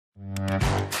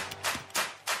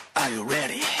Are you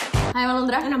ready? Hi, I'm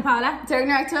Alondra. And I'm Paola. Turning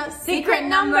right to Secret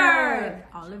Number.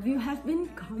 All of you have been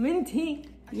commenting.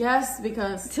 Yes,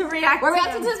 because to react. We're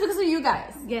reacting to this because of you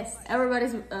guys. Yes.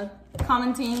 Everybody's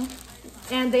commenting.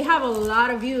 And they have a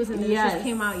lot of views, and this Yes. just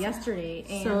came out yesterday.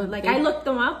 And So like, they- I looked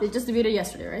them up. They just debuted it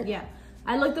yesterday, right? Yeah.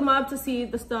 I looked them up to see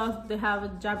the stuff. They have a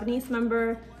Japanese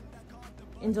member,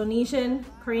 Indonesian,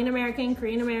 Korean American,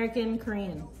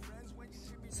 Korean.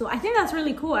 So I think that's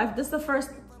really cool. This is the first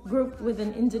group with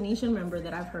an Indonesian member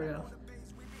that I've heard of.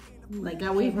 Like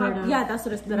that we've heard of. Yeah, that's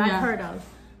what it's, that I've heard of.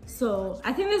 So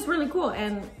I think it's really cool,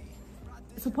 and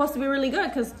it's supposed to be really good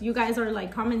because you guys are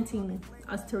like commenting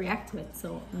us to react to it.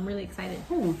 So I'm really excited.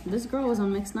 Oh, this girl was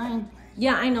on Mix 9.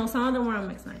 Yeah, I know. Some of them were on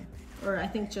Mix 9. Or I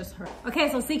think just her.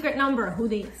 Okay, so Secret Number. Who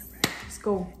this? Let's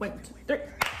go. 1, 2, 3.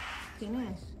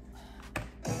 Tienes.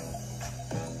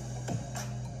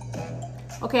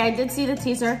 Okay, I did see the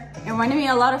teaser. It reminded me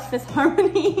a lot of Fifth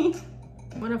Harmony.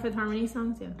 One of Fifth Harmony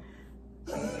songs, yeah.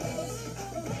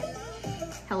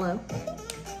 Hello.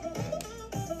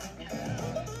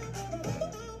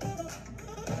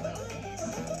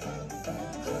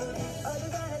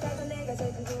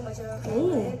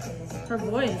 Ooh, her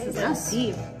voice is like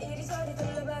deep.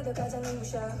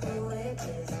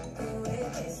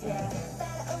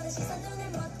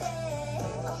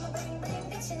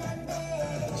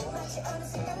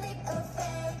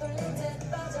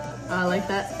 I like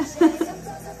that.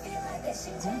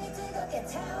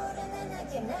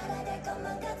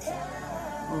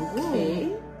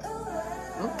 Okay.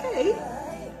 Okay.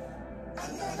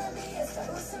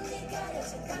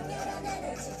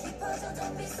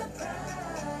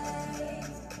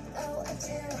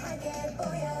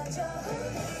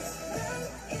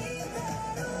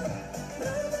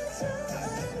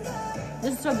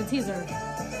 This is from the teaser.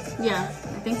 Yeah,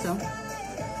 I think so.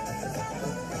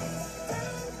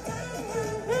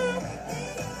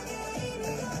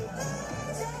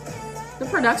 The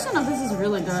production of this is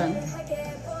really good.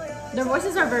 Their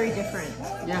voices are very different.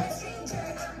 Yeah.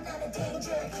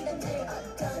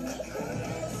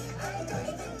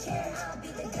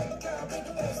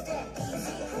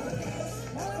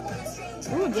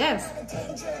 Ooh, yes.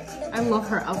 I love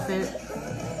her outfit.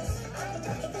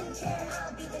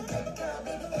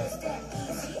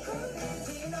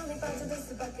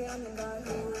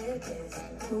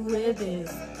 Who it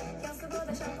is?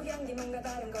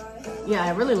 Yeah,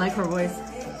 I really like her voice.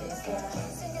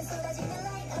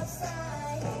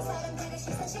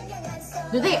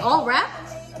 Do they all rap?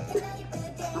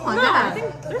 Oh my No, god. I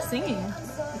think they're singing.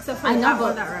 Except for I know, that but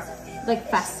one that rap. like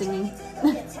fast singing.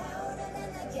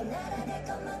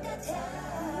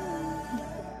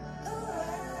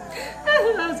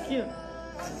 That was cute.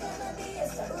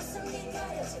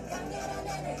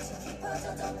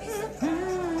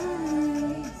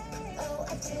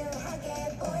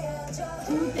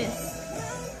 This.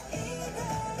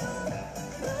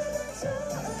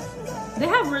 They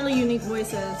have really unique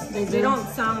voices. They do. They don't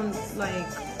sound like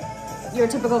Your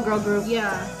typical girl group.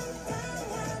 yeah.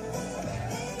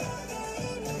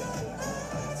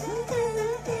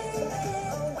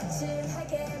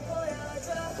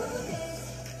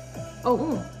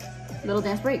 Oh, little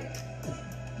dance break.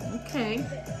 Okay.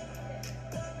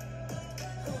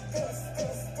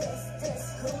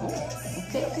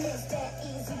 Okay.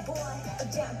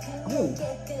 Oh,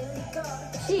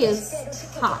 she is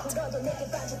hot.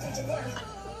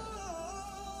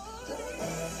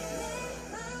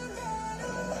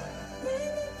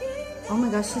 Oh my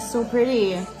gosh, she's so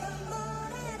pretty.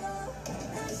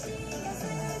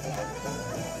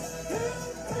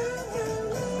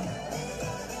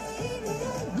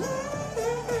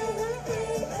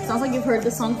 Sounds like you've heard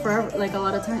this song forever, like a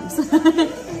lot of times.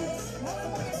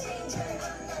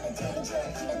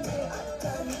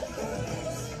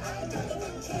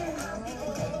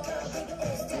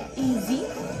 Easy.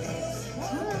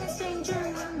 I'm not a stranger,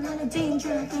 I'm not a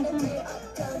danger.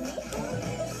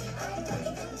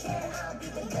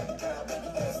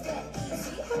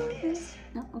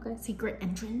 No, okay. Secret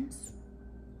entrance.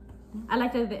 I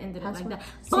like that they ended it like that.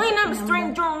 Secret Boy, I'm a number.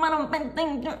 stranger, I'm not a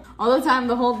danger. All the time,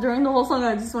 during the whole song,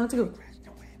 I just wanted to go.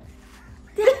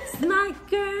 That's my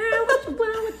girl. What you want?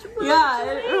 What you want? Yeah,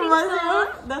 what it you reminds me want?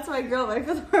 of That's My Girl by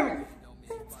Fifth Harmony.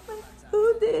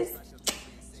 Who this?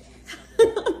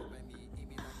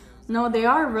 No, they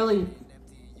are really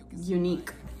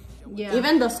unique. Yeah.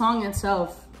 Even the song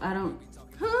itself, not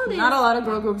a lot of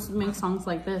girl groups make songs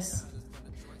like this.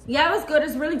 Yeah, it was good.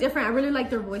 It's really different. I really like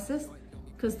their voices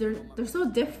because they're so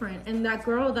different. And that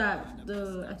girl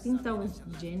I think that was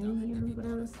Jenny or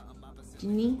whatever.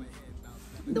 Jenny.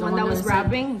 The one that was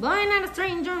rapping. Boy, not a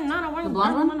stranger, not a one. The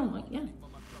blonde one? Yeah.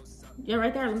 Yeah,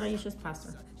 right there. Alondra, you just passed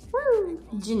her.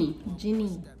 Ginny.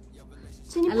 Ginny.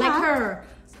 Ginny I like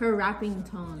her rapping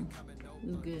tone. It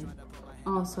was good.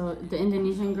 Oh, so the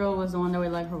Indonesian girl was the one that we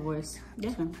like her voice.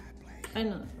 Yeah. So. I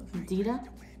know. Dita?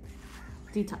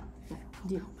 Yeah,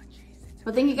 Dita.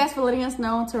 But thank you guys for letting us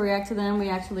know to react to them. We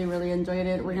actually really enjoyed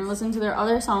it. We're gonna listen to their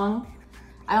other song.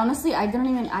 I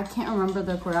can't remember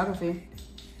the choreography.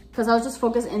 Because I was just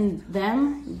focused in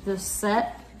them, the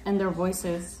set, and their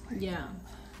voices. Yeah.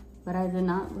 But I did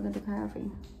not look at the choreography.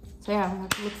 So yeah, we'll have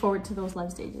to look forward to those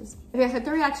live stages. If you guys liked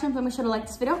the reaction, please make sure to like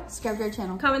this video, subscribe to our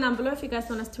channel. Comment down below if you guys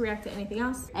want us to react to anything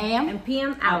else. AM and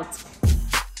PM out.